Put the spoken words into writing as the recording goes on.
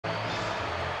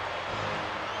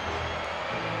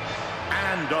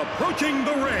And approaching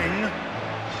the ring.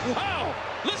 Wow!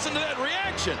 Listen to that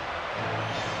reaction.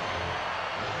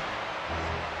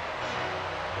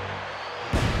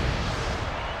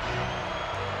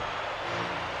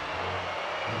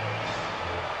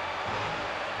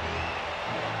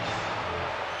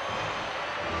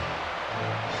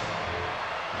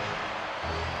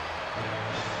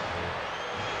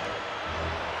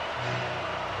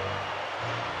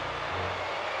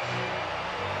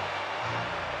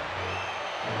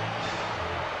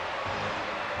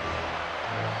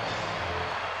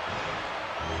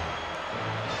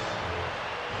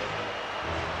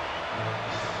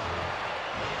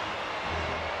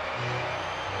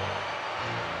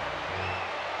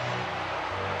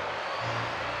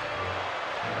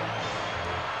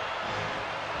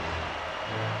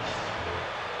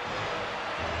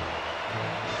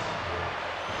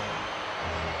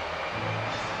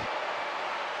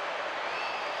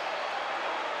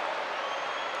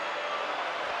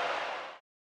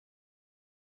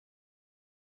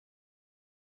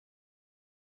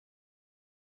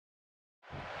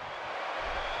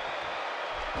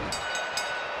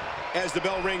 As the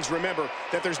bell rings, remember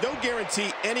that there's no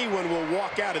guarantee anyone will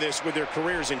walk out of this with their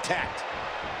careers intact.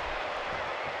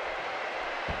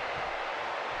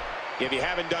 If you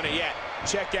haven't done it yet,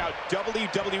 check out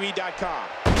WWE.com.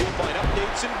 You'll find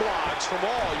updates and blogs from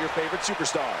all your favorite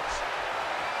superstars.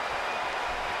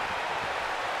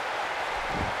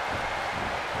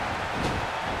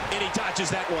 And he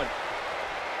dodges that one.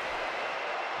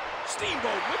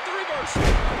 Steamboat with the reversal.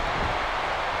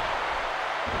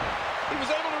 He was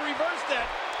able to reverse that.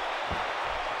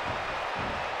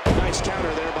 Nice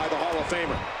counter there by the Hall of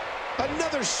Famer.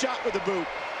 Another shot with the boot.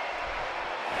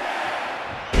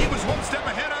 He was one step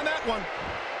ahead on that one.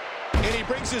 And he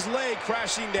brings his leg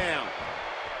crashing down.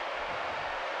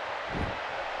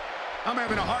 I'm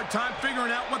having a hard time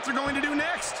figuring out what they're going to do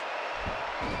next.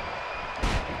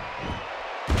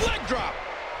 Leg drop.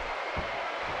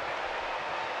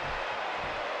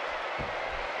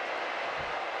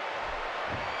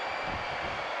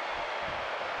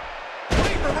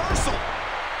 Reversal.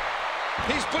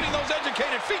 He's putting those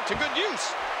educated feet to good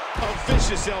use. A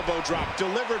vicious elbow drop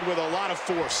delivered with a lot of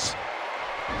force.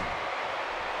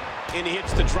 And he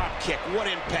hits the drop kick. What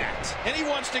impact. And he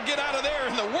wants to get out of there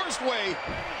in the worst way.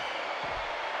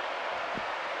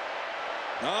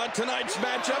 Tonight's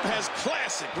matchup has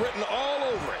classic written all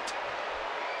over it.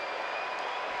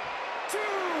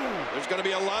 There's going to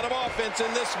be a lot of offense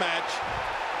in this match.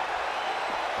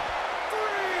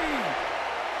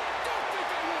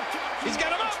 He's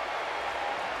got him up.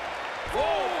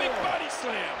 Whoa, big body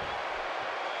slam.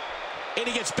 And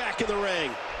he gets back in the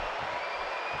ring.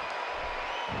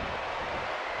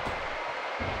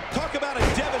 Talk about a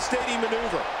devastating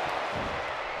maneuver.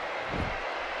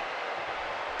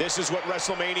 This is what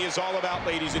WrestleMania is all about,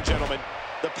 ladies and gentlemen.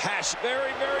 The passion.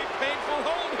 Very, very painful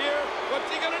hold here.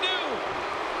 What's he going to do?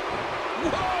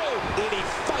 Whoa! And he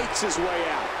fights his way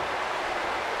out.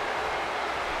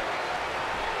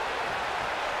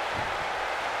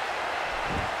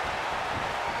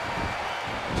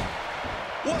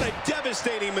 What a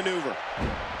devastating maneuver.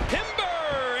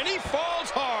 Timber, and he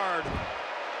falls hard.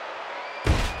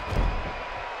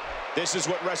 This is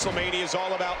what WrestleMania is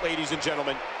all about, ladies and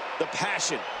gentlemen. The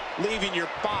passion, leaving your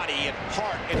body and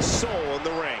heart and soul in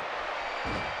the ring.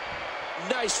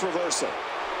 Nice reversal.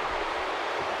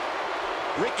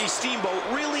 Ricky Steamboat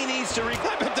really needs to... I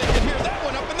bet they can hear that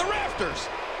one up in the rafters.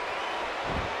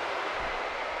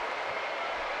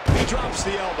 He drops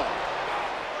the elbow.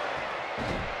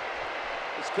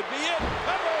 This could be it.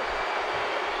 Uh-oh.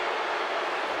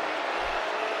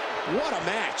 What a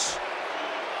match.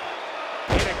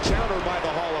 And a counter by the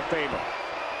Hall of Famer.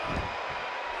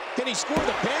 Can he score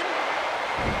the pin?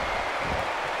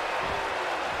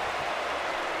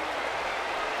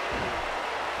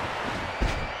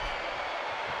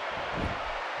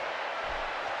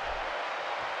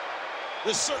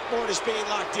 The surfboard is being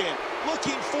locked in,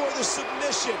 looking for the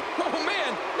submission. Oh,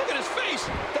 man, look at his face.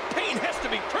 The pain has to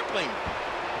be crippling.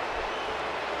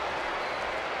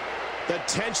 The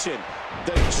tension,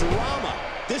 the drama.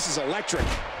 This is electric.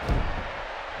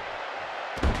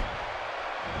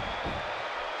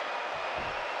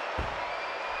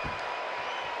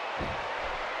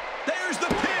 There's the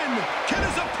pin. Can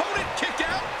his opponent kick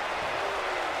out?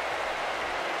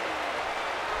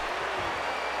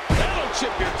 That'll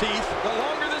chip your teeth. The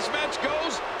longer this match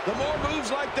goes, the more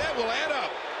moves like that will add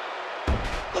up.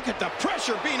 Look at the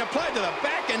pressure being applied to the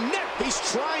back and neck. He's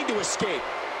trying to escape,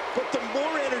 but the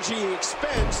more energy he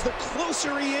expends, the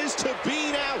closer he is to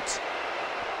being out.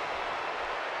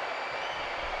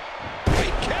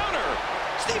 Great counter.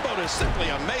 Steamboat is simply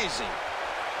amazing.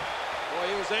 Oh,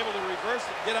 he was able to reverse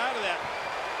it, get out of that.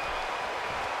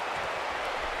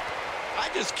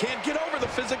 I just can't get over the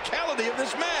physicality of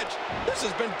this match. This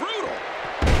has been brutal.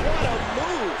 What a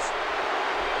move.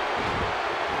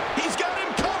 He's got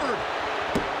him covered.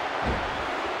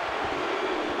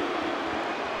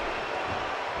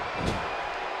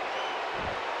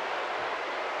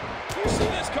 You see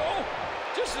this, Cole?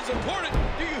 Just as important.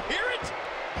 Do you hear it?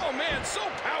 Oh, man, so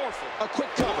powerful. A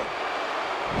quick cover.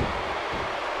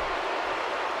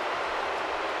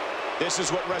 This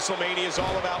is what WrestleMania is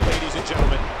all about, ladies and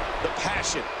gentlemen. The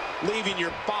passion, leaving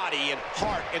your body and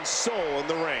heart and soul in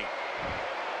the ring.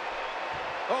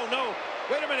 Oh, no.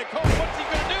 Wait a minute, Cole. What's he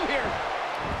going to do here?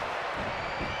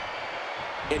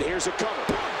 And here's a cover.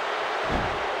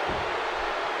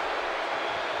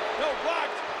 No,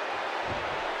 blocked.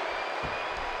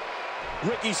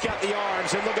 Ricky's got the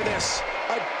arms, and look at this.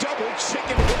 A double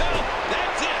chicken. Well,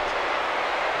 that's it.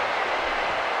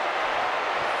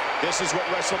 This is what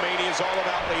WrestleMania is all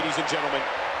about, ladies and gentlemen.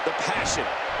 The passion,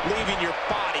 leaving your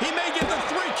body. He may get the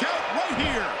 3 count right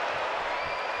here.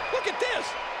 Look at this.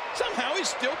 Somehow he's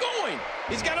still going.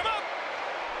 He's got him up.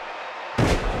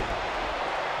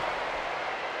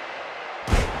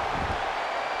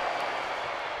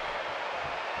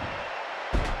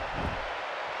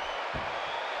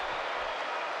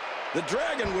 The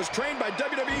Dragon was trained by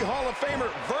WWE Hall of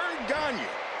Famer Vern Gagne,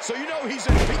 so you know he's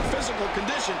in peak physical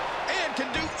condition and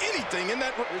can do anything in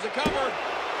that. Here's a cover.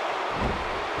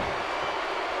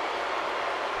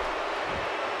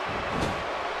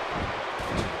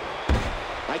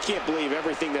 I can't believe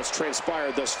everything that's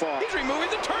transpired thus far. He's removing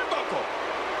the turnbuckle.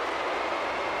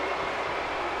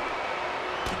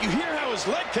 Did you hear how his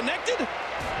leg connected?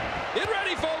 Get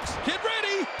ready, folks. Get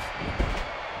ready.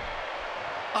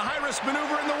 A high-risk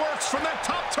maneuver in the works from that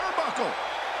top turnbuckle.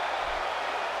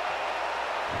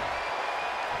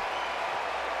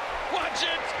 Watch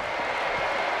it.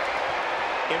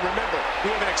 And remember,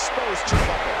 we have an exposed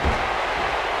turnbuckle.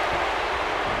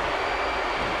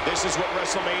 This is what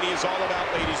WrestleMania is all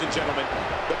about, ladies and gentlemen.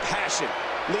 The passion,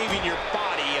 leaving your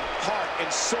body and heart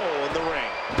and soul in the ring.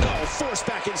 Oh, forced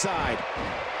back inside.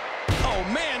 Oh,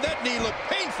 man, that knee looked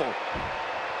painful.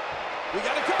 We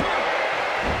got to cover.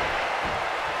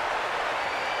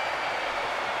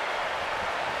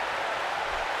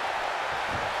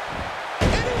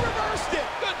 And he reversed it.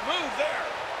 Good move there.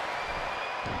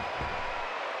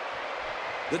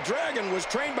 The Dragon was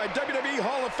trained by WWE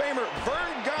Hall of Famer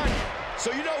Vern Gagne,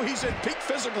 so you know he's in peak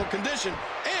physical condition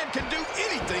and can do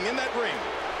anything in that ring.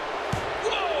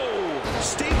 Whoa!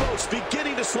 Steamboat's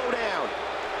beginning to slow down.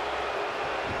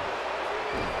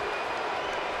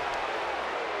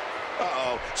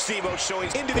 Uh-oh, Steamboat showing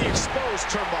into the exposed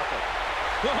turnbuckle.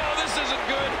 Oh, this isn't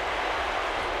good.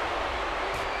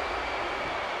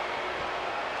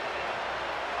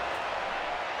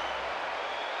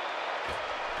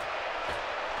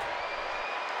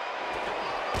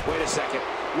 Wait a second.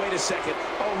 Wait a second.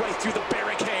 Oh, right through the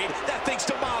barricade. That thing's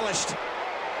demolished.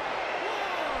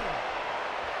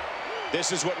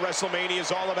 This is what WrestleMania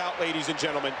is all about, ladies and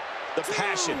gentlemen. The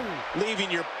passion,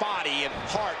 leaving your body and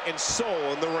heart and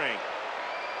soul in the ring.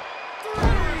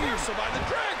 Reversal by the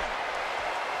Dragon.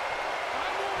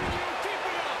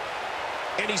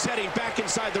 And he's heading back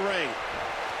inside the ring.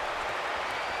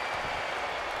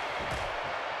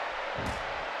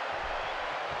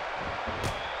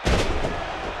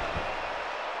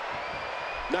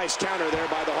 Nice counter there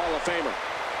by the Hall of Famer.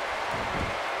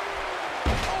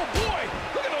 Oh, boy.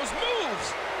 Look at those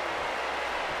moves.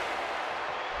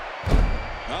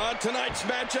 Tonight's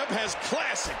matchup has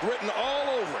classic written all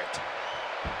over it.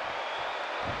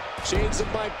 Shades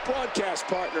of my broadcast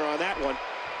partner on that one.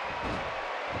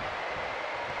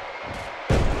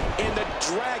 And the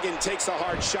Dragon takes a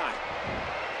hard shot.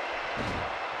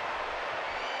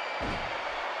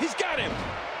 He's got him.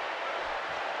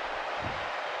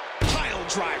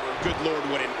 Driver, good Lord,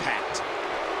 what impact.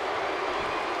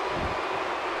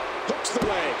 Hooks the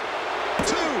leg.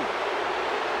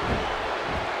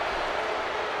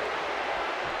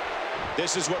 2.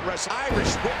 This is what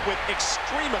Irish whip with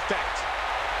extreme effect.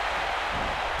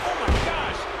 Oh my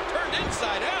gosh, turned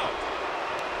inside out.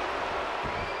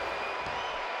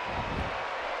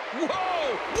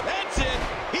 Whoa, that's it.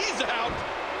 He's out.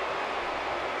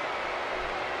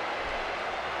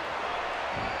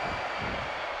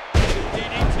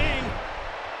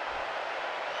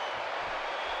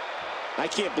 I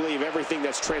can't believe everything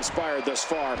that's transpired thus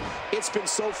far. It's been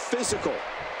so physical.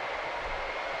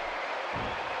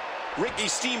 Ricky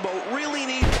Steamboat really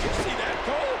needs... You see that,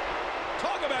 Cole?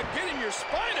 Talk about getting your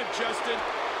spine adjusted.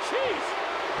 Jeez.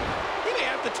 He may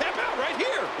have to tap out right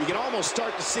here. You can almost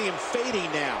start to see him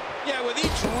fading now. Yeah, with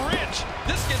each wrench,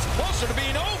 this gets closer to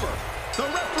being over. The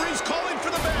referee's calling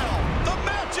for the bell. The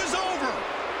match is over.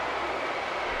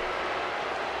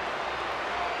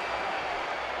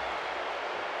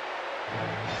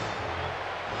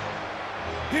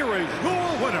 Here is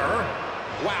your winner.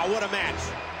 Wow, what a match.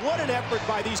 What an effort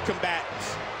by these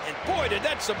combatants. And boy, did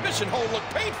that submission hold look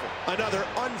painful. Another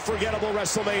unforgettable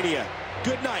WrestleMania.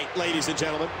 Good night, ladies and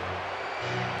gentlemen.